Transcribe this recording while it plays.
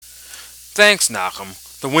Thanks, Nachum.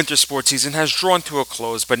 The winter sports season has drawn to a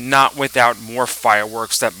close, but not without more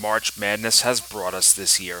fireworks that March Madness has brought us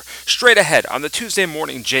this year. Straight ahead, on the Tuesday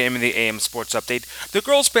morning JM and the AM Sports Update, the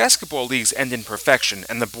girls' basketball leagues end in perfection,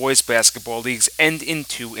 and the boys' basketball leagues end in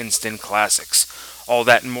two instant classics. All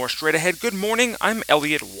that and more straight ahead. Good morning, I'm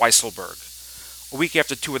Elliot Weisselberg. A week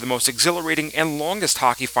after two of the most exhilarating and longest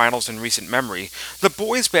hockey finals in recent memory, the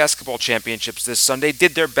boys' basketball championships this Sunday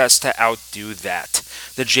did their best to outdo that.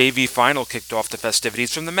 The JV final kicked off the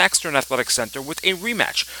festivities from the Max Stern Athletic Center with a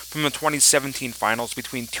rematch from the 2017 finals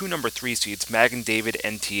between two number 3 seeds Magen David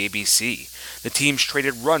and TABC. The teams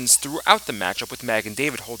traded runs throughout the matchup, with Magen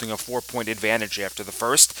David holding a 4-point advantage after the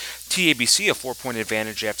first, TABC a 4-point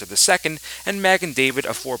advantage after the second, and Magen David a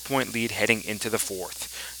 4-point lead heading into the fourth.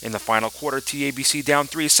 In the final quarter, TABC down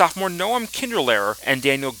 3. Sophomore Noam Kinderlehrer and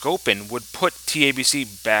Daniel Gopin would put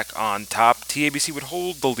TABC back on top. TABC would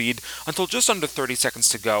hold the lead until just under 30 seconds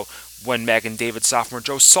to go when Magen David sophomore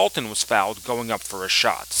Joe Sultan was fouled going up for a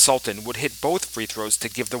shot. Sultan would hit both free throws to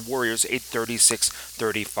give the Warriors a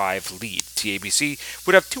 36-35 lead. TABC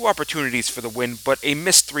would have two opportunities for the win, but a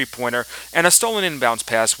missed three-pointer and a stolen inbounds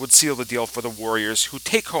pass would seal the deal for the Warriors, who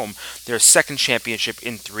take home their second championship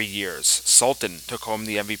in 3 years. Sultan took home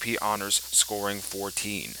the MVP honors, scoring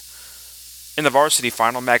 14. In the varsity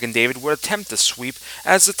final, Magen David would attempt the sweep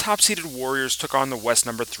as the top-seeded Warriors took on the West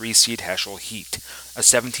number 3 seed Heschel Heat. A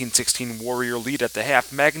 17-16 Warrior lead at the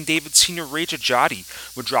half, Magen David senior Ray Jajadi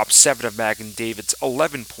would drop 7 of Magen David's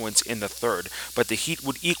 11 points in the third, but the Heat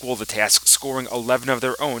would equal the task, scoring 11 of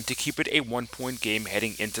their own to keep it a 1-point game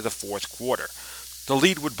heading into the fourth quarter. The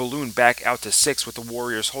lead would balloon back out to 6, with the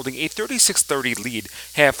Warriors holding a 36-30 lead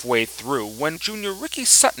halfway through when junior Ricky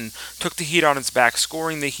Sutton took the Heat on his back,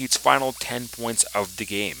 scoring the Heat's final 10 points of the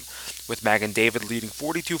game. With Magen David leading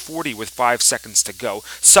 42-40 with 5 seconds to go,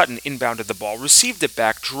 Sutton inbounded the ball, received it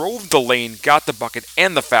back, drove the lane, got the bucket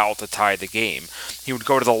and the foul to tie the game. He would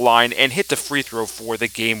go to the line and hit the free throw for the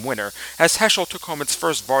game winner, as Heschel took home its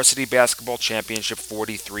first varsity basketball championship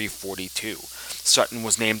 43-42. Sutton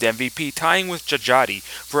was named MVP, tying with Jajadi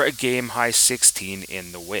for a game-high 16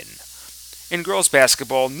 in the win. In girls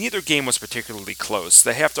basketball, neither game was particularly close.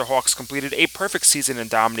 The Hafter Hawks completed a perfect season in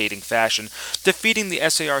dominating fashion, defeating the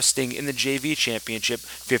SAR Sting in the JV championship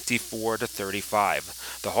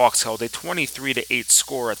 54-35. The Hawks held a 23-8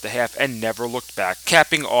 score at the half and never looked back,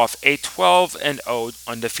 capping off a 12-0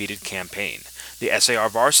 undefeated campaign. The SAR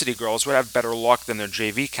varsity girls would have better luck than their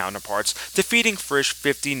JV counterparts, defeating Frisch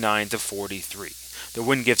 59-43. The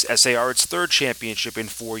win gives SAR its third championship in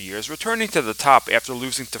 4 years, returning to the top after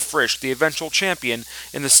losing to Frisch, the eventual champion,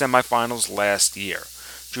 in the semifinals last year.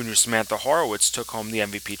 Junior Samantha Horowitz took home the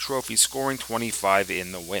MVP trophy, scoring 25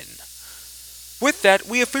 in the win. With that,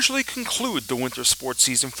 we officially conclude the winter sports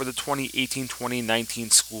season for the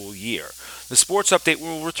 2018-2019 school year. The sports update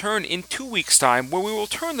will return in 2 weeks' time, where we will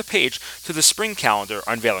turn the page to the spring calendar,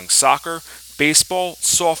 unveiling soccer, baseball,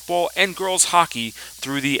 softball, and girls hockey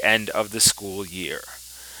through the end of the school year.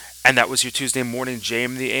 And that was your Tuesday morning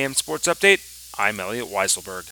JM the AM Sports Update. I'm Elliot Weiselberg.